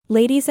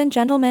Ladies and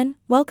gentlemen,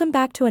 welcome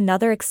back to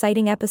another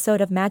exciting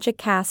episode of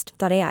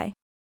backggamon.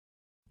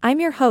 I'm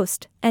your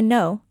host, and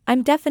no,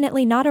 I'm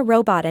definitely not a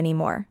robot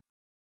anymore.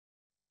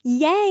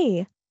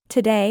 Yay!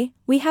 Today,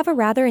 we have a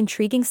rather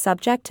intriguing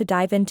subject to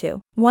dive into,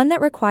 one that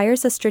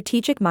requires a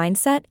strategic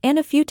mindset and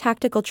a few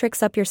tactical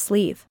tricks up your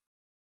sleeve.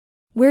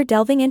 We're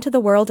delving into the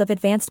world of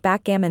advanced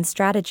backgammon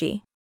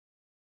strategy.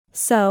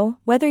 So,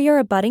 whether you're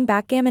a budding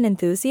backgammon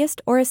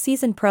enthusiast or a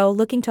seasoned pro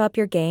looking to up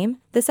your game,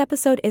 this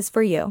episode is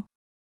for you.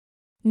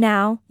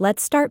 Now,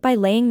 let's start by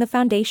laying the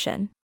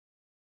foundation.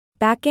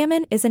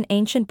 Backgammon is an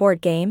ancient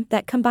board game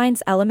that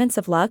combines elements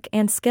of luck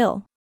and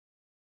skill.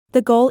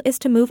 The goal is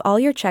to move all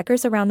your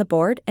checkers around the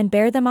board and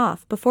bear them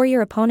off before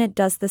your opponent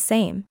does the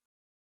same.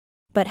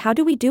 But how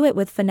do we do it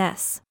with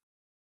finesse?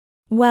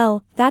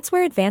 Well, that's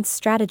where advanced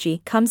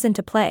strategy comes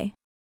into play.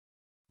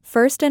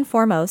 First and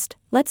foremost,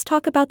 let's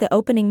talk about the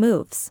opening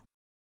moves.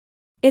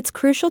 It's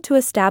crucial to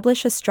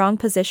establish a strong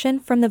position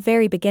from the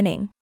very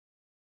beginning.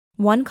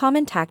 One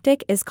common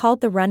tactic is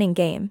called the running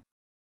game.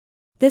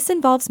 This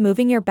involves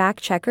moving your back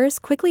checkers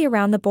quickly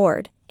around the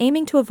board,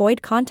 aiming to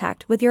avoid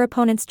contact with your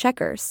opponent's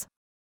checkers.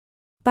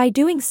 By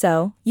doing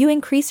so, you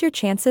increase your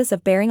chances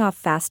of bearing off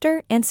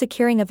faster and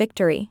securing a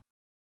victory.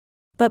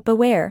 But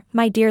beware,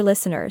 my dear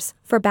listeners,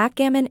 for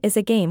backgammon is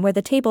a game where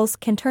the tables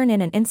can turn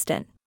in an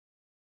instant.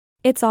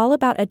 It's all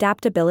about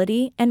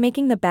adaptability and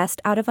making the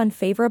best out of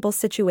unfavorable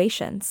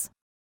situations.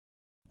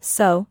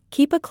 So,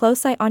 keep a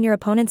close eye on your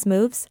opponent's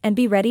moves and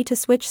be ready to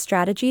switch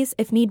strategies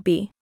if need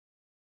be.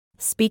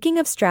 Speaking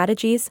of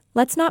strategies,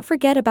 let's not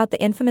forget about the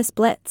infamous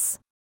blitz.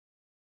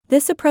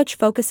 This approach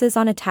focuses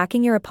on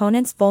attacking your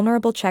opponent's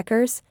vulnerable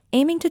checkers,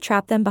 aiming to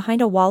trap them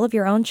behind a wall of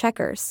your own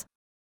checkers.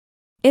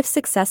 If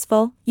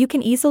successful, you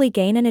can easily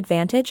gain an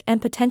advantage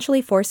and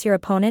potentially force your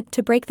opponent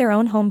to break their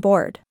own home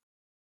board.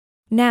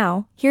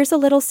 Now, here's a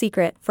little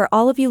secret for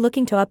all of you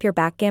looking to up your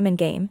backgammon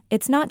game: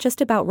 it's not just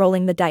about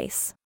rolling the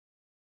dice.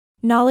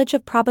 Knowledge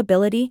of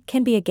probability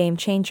can be a game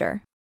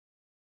changer.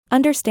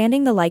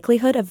 Understanding the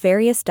likelihood of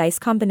various dice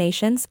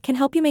combinations can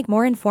help you make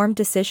more informed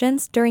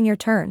decisions during your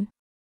turn.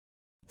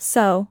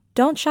 So,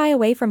 don't shy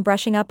away from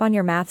brushing up on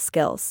your math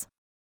skills.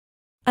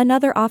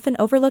 Another often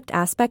overlooked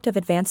aspect of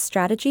advanced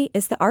strategy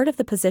is the art of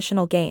the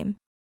positional game.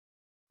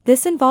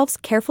 This involves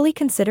carefully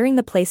considering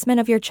the placement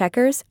of your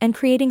checkers and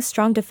creating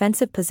strong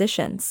defensive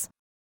positions.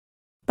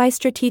 By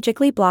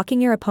strategically blocking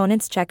your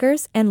opponent's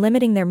checkers and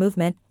limiting their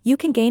movement, you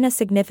can gain a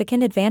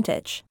significant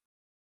advantage.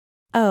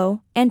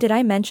 Oh, and did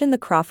I mention the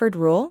Crawford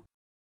rule?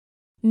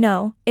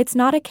 No, it's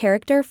not a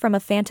character from a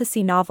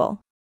fantasy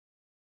novel.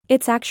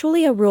 It's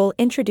actually a rule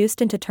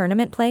introduced into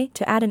tournament play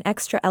to add an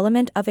extra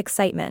element of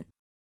excitement.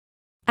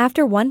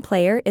 After one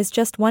player is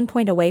just 1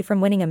 point away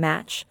from winning a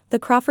match, the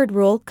Crawford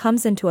rule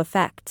comes into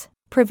effect,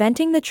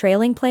 preventing the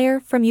trailing player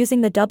from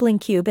using the doubling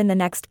cube in the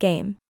next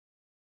game.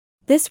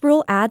 This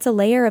rule adds a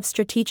layer of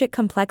strategic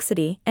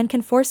complexity and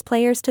can force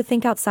players to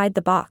think outside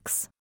the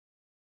box.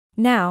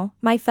 Now,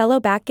 my fellow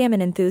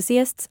backgammon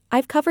enthusiasts,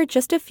 I've covered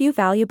just a few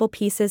valuable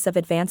pieces of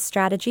advanced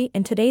strategy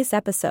in today's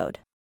episode.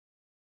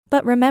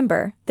 But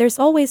remember, there's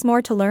always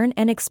more to learn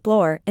and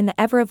explore in the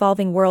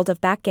ever-evolving world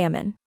of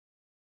backgammon.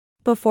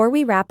 Before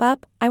we wrap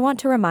up, I want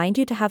to remind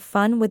you to have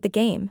fun with the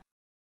game.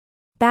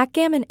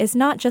 Backgammon is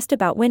not just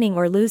about winning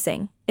or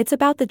losing, it's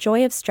about the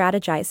joy of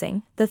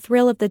strategizing, the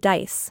thrill of the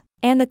dice,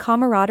 and the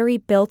camaraderie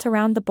built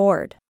around the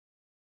board.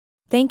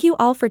 Thank you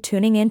all for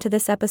tuning in to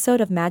this episode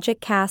of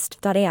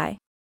backggamon.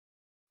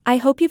 I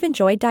hope you've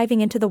enjoyed diving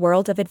into the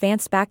world of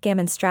advanced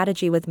backgammon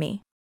strategy with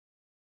me.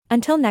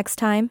 Until next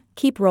time,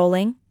 keep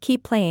rolling,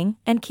 keep playing,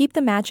 and keep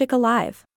the magic alive.